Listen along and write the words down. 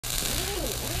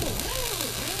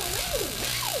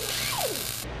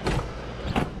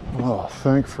Oh,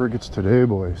 thank frigates today,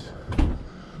 boys.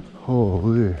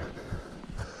 Holy.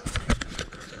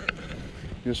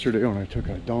 Yesterday when I took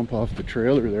a dump off the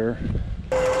trailer there.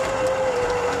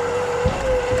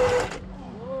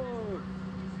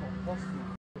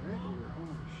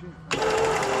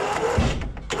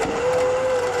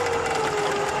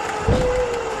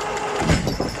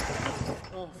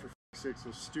 Oh, for f***'s sakes,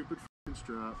 those stupid f***ing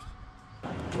straps.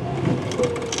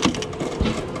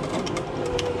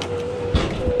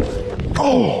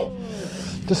 Oh!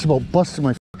 Just about busted my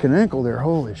f***ing ankle there.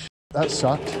 Holy shit, that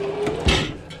sucked.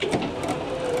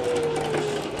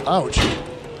 Ouch.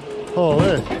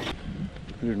 Holy. I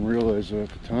didn't realize that at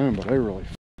the time, but I really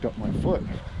f***ed up my foot.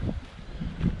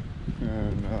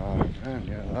 And, man,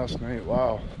 yeah, last night,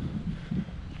 wow.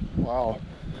 Wow.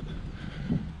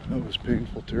 That was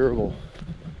painful, terrible.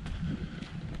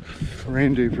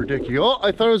 Rain day for Dickie. Oh,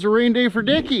 I thought it was a rain day for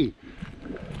Dickie.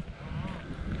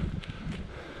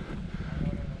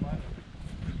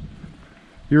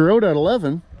 You're out at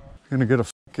 11. Gonna get a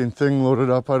fucking thing loaded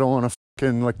up. I don't want to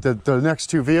fucking, like the next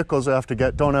two vehicles I have to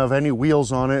get don't have any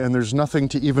wheels on it, and there's nothing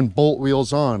to even bolt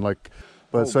wheels on. Like,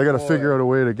 but so I got to figure out a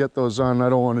way to get those on. I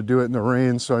don't want to do it in the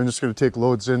rain, so I'm just gonna take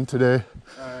loads in today.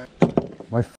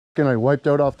 My fucking, I wiped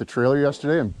out off the trailer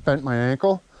yesterday and bent my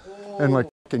ankle, and like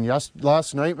fucking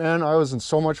last night, man, I was in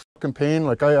so much fucking pain.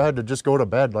 Like I had to just go to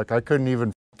bed. Like I couldn't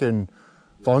even fucking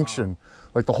function.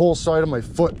 Like the whole side of my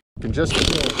foot fucking just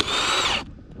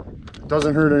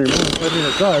doesn't hurt anymore. I mean,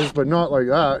 it does, but not like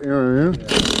that, you know what I mean?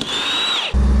 Yeah.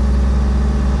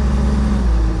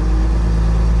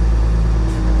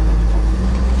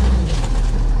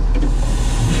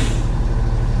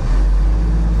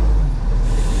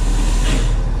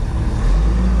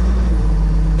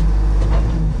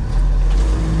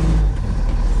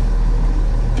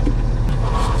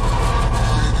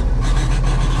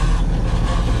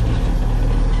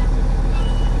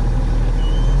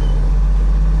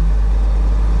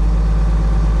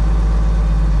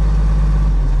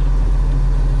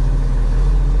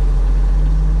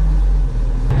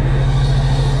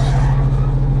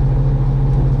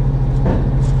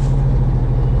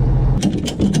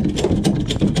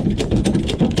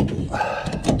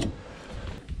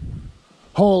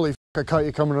 Holy f***, I caught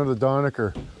you coming out of the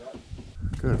Donecker.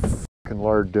 Good f***ing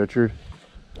lard, Ditchard.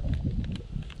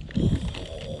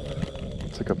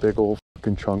 It's like a big old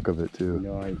f***ing chunk of it, too.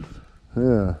 Nice.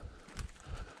 Yeah.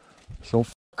 So don't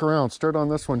f*** around. Start on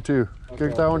this one, too. Okay,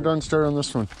 Get that one done, start on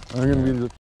this one. I'm going to be the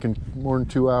f***ing more than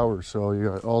 2 hours, so you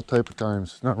got all type of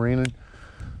times. It's not raining.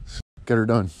 Just get her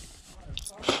done.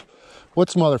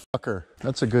 What's motherfucker?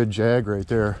 That's a good Jag right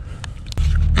there.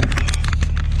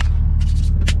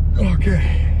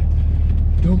 Okay,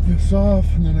 dump this off,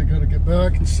 and then I gotta get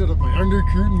back and set up my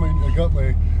undercurtain.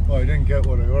 Well, I didn't get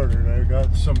what I ordered. I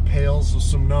got some pails of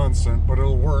some nonsense, but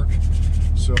it'll work.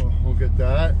 So we'll get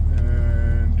that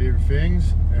and David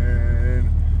Fings, and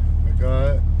I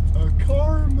got a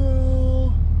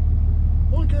caramel.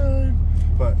 Okay,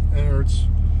 but it hurts.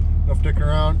 Enough dicking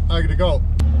around. I gotta go.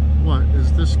 What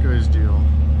is this guy's deal?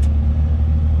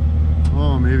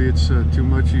 Oh, maybe it's too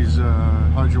much. He's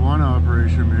Hajuana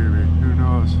operation, maybe. Who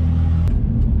knows?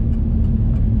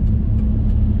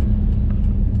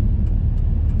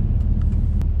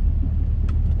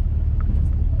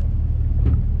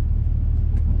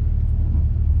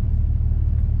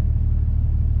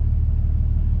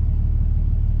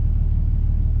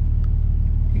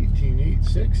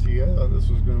 $18,860. I thought this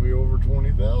was going to be over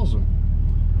 20,000.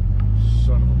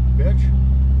 Son of a bitch.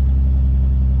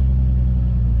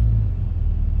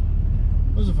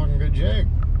 This is a fucking good Jag.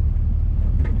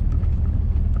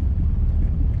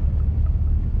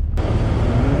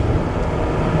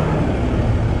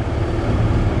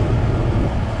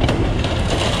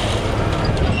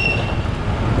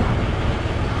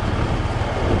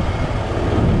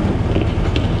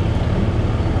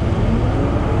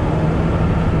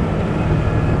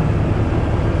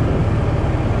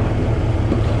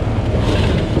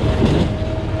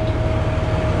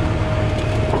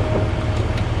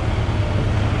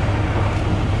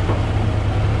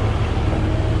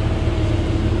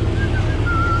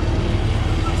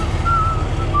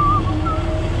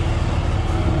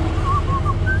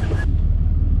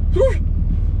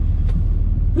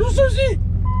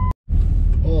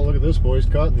 Oh, look at this, boys,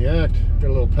 caught in the act. Got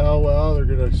a little powwow. They're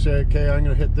gonna say, okay, I'm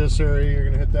gonna hit this area, you're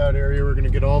gonna hit that area, we're gonna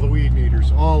get all the weed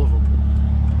eaters, all of them.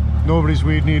 Nobody's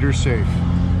weed eater safe.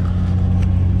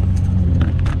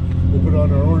 We put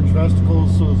on our orange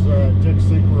vesticles so chicks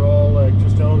think we're all like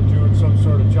just out doing some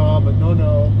sort of job, but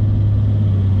no.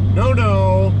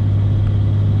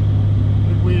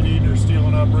 Big weed eater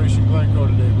stealing Operation Glencoe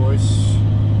today, boys.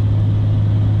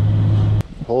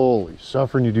 Holy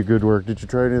suffering, you do good work. Did you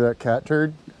try any of that cat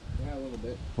turd? Yeah, a little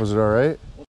bit. Was it all right?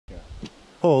 Yeah.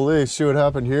 Holy, see what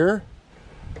happened here?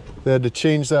 They had to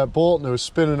change that bolt and it was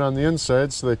spinning on the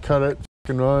inside, so they cut it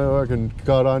and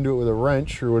got onto it with a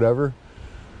wrench or whatever.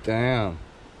 Damn.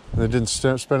 And they didn't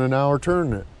spend an hour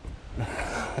turning it.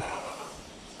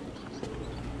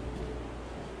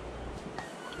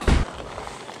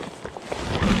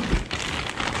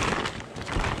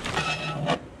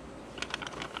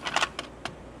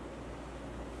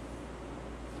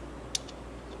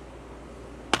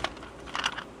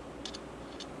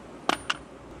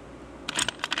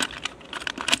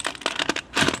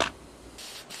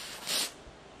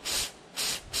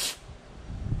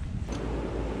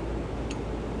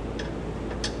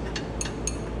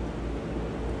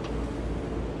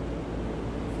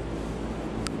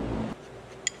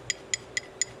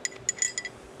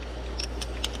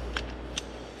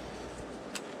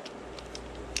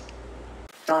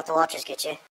 Don't let the watchers get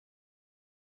you.